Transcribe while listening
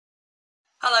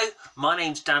Hello, my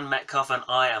name's Dan Metcalf and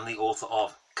I am the author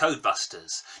of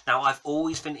Codebusters. Now, I've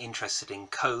always been interested in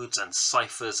codes and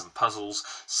ciphers and puzzles,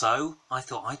 so I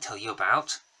thought I'd tell you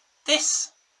about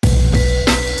this.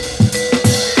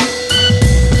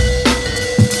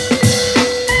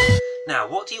 Now,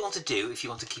 what do you want to do if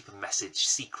you want to keep a message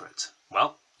secret?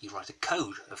 Well, you write a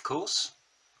code, of course.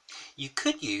 You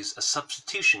could use a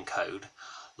substitution code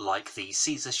like the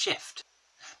Caesar shift,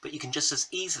 but you can just as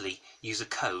easily use a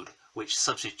code which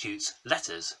substitutes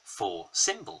letters for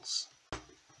symbols.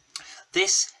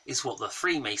 This is what the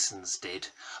Freemasons did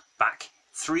back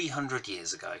 300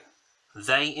 years ago.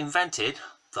 They invented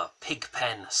the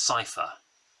Pigpen Cypher.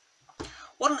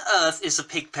 What on earth is a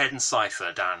Pigpen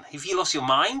Cypher, Dan? Have you lost your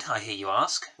mind, I hear you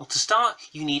ask? Well, to start,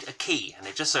 you need a key, and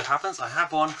it just so happens I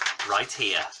have one right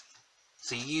here.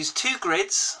 So you use two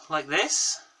grids like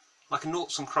this, like a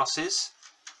noughts and crosses,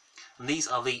 and these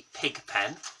are the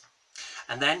Pigpen.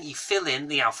 And then you fill in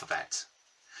the alphabet.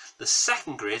 The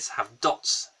second grids have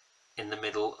dots in the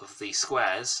middle of the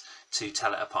squares to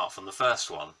tell it apart from the first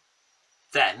one.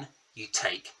 Then you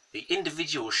take the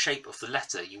individual shape of the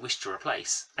letter you wish to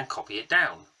replace and copy it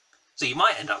down. So you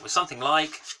might end up with something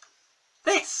like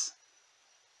this.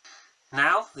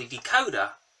 Now the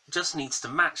decoder just needs to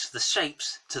match the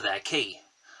shapes to their key.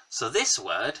 So this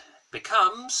word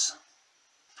becomes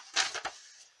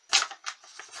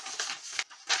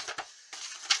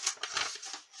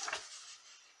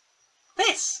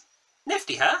this.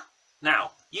 Nifty, huh?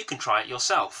 Now, you can try it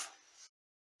yourself.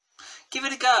 Give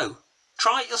it a go.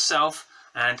 Try it yourself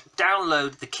and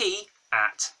download the key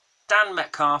at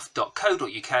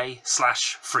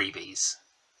danmetcalf.co.uk/freebies.